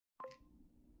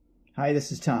Hi,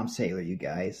 this is Tom Saylor, you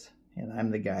guys, and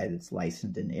I'm the guy that's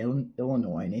licensed in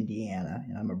Illinois and Indiana,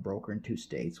 and I'm a broker in 2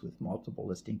 states with multiple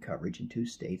listing coverage in 2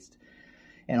 states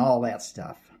and all that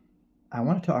stuff. I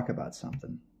want to talk about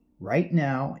something. Right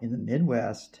now in the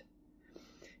Midwest,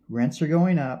 rents are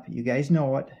going up. You guys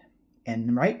know it.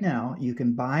 And right now you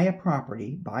can buy a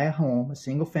property, buy a home, a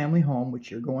single-family home,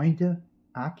 which you're going to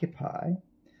occupy,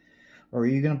 or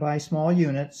you're going to buy small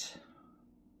units,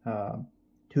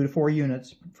 2 to 4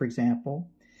 units, for example.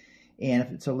 And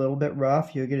if it's a little bit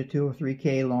rough, you'll get a 2 or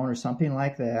 3K loan or something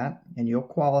like that, and you'll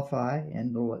qualify,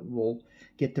 and we'll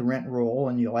get the rent roll,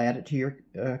 and you'll add it to your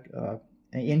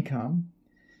income.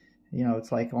 You know,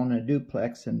 it's like owning a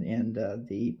duplex, and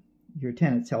your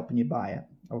tenant's helping you buy it.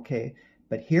 Okay,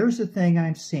 but here's the thing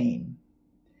I'm seeing.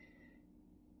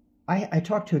 I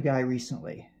talked to a guy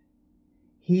recently.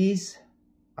 I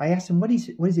asked him what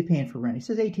is he paying for rent. He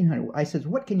says $1,800. I said,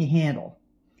 what can you handle?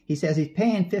 He says he's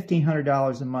paying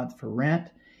 $1,500 a month for rent,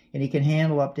 and he can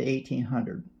handle up to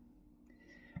 $1,800.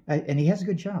 And he has a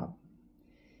good job.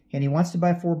 And he wants to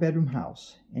buy a 4-bedroom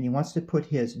house, and he wants to put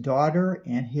his daughter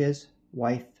and his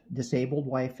wife, disabled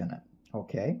wife, in it.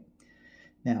 Okay?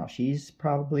 Now, she's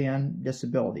probably on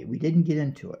disability. We didn't get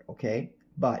into it, okay?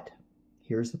 But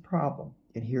here's the problem,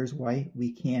 and here's why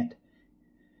we can't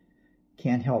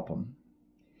help him.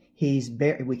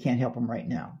 We can't help him right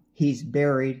now. He's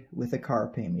buried with a car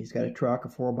payment. He's got a truck, a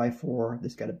 4x4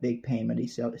 that's got a big payment. He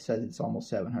says it's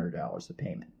almost $700 a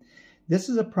payment. This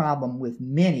is a problem with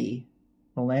many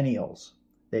millennials.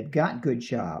 They've got good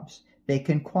jobs. They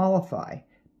can qualify,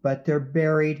 but they're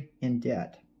buried in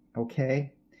debt,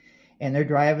 okay? And they're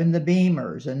driving the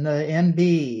Beamers and the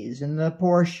MBs and the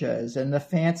Porsches and the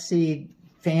fancy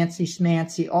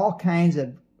schmancy, all kinds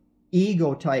of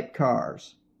ego-type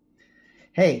cars.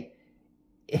 Hey,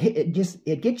 it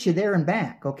gets you there and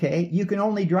back, okay? You can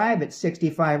only drive at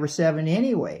 65 or 70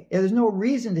 anyway. There's no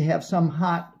reason to have some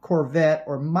hot Corvette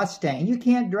or Mustang. You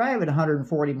can't drive at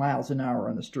 140 miles an hour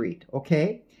on the street,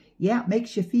 okay? Yeah, it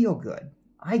makes you feel good.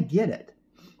 I get it.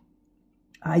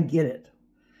 I get it.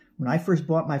 When I first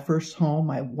bought my first home,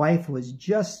 my wife was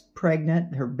just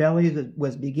pregnant. Her belly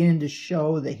was beginning to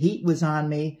show. The heat was on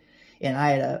me. And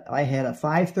I had a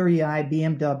 530i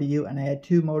BMW, and I had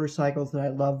 2 motorcycles that I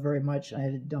loved very much. I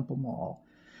had to dump them all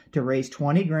to raise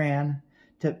 20 grand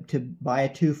to buy a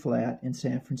 2-flat in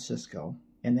San Francisco.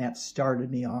 And that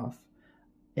started me off.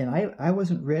 And I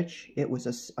wasn't rich. I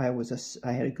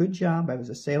had a good job. I was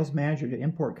a sales manager at an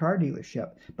import car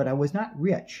dealership, but I was not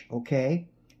rich, okay?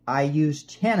 I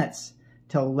used tenants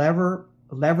to lever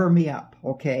me up,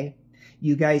 okay?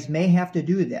 You guys may have to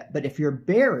do that, but if you're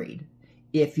buried,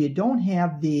 if you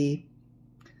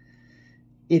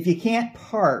can't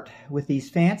part with these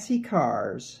fancy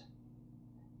cars,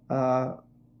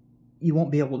 you won't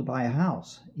be able to buy a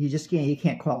house. You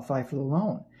can't qualify for the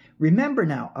loan. Remember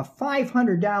now, a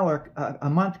 $500 a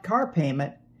month car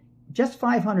payment, just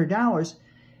 $500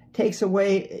 takes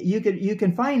away, you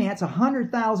can finance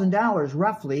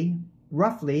 $100,000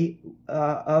 roughly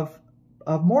of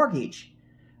mortgage.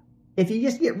 If you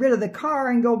just get rid of the car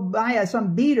and go buy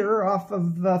some beater off of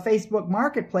Facebook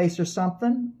Marketplace or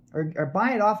something, or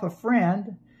buy it off a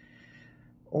friend,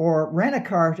 or rent a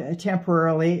car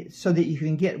temporarily so that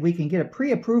we can get a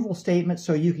pre-approval statement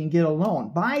so you can get a loan.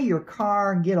 Buy your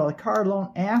car, get a car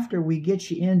loan after we get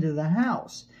you into the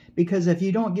house. Because if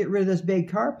you don't get rid of this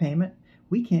big car payment,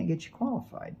 we can't get you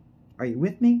qualified. Are you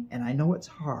with me? And I know it's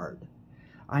hard.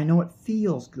 I know it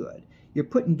feels good. You're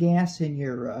putting gas in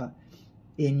your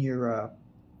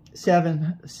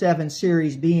 7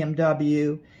 Series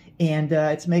BMW, and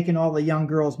it's making all the young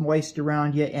girls moist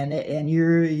around you, and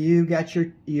you got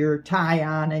your tie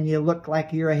on, and you look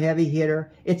like you're a heavy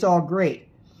hitter. It's all great,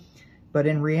 but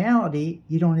in reality,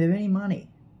 you don't have any money.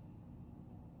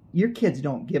 Your kids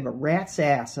don't give a rat's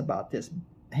ass about this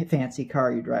fancy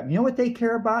car you're driving. You know what they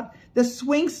care about? The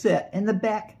swing set in the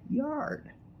backyard.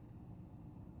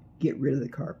 Get rid of the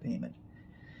car payment.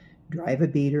 Drive a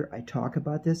beater. I talk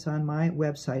about this on my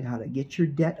website, how to get your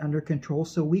debt under control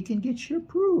so we can get you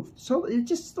approved. So it's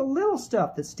just the little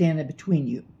stuff that's standing between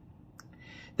you.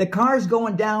 The car's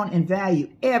going down in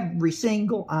value every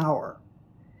single hour.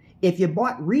 If you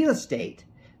bought real estate,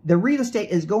 the real estate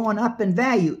is going up in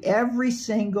value every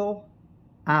single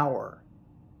hour.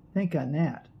 Think on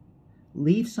that.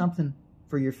 Leave something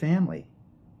for your family,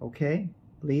 okay?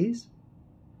 Please?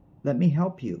 Let me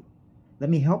help you. Let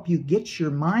me help you get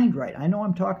your mind right. I know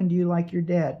I'm talking to you like your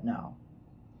dad now.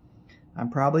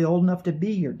 I'm probably old enough to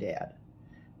be your dad.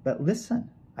 But listen,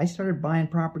 I started buying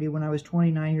property when I was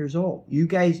 29 years old. You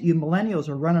guys, you millennials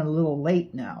are running a little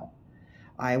late now.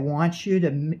 I want you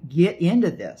to get into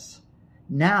this.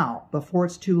 now, before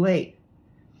it's too late.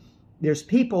 There's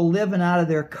people living out of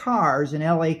their cars in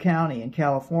LA County in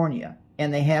California,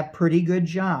 and they have pretty good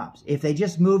jobs. If they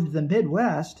just moved to the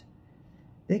Midwest,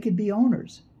 they could be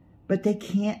owners. But they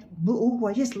can't. Oh,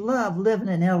 I just love living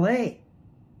in LA.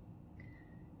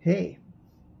 Hey,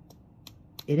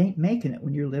 it ain't making it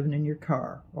when you're living in your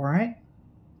car, all right?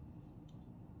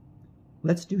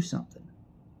 Let's do something.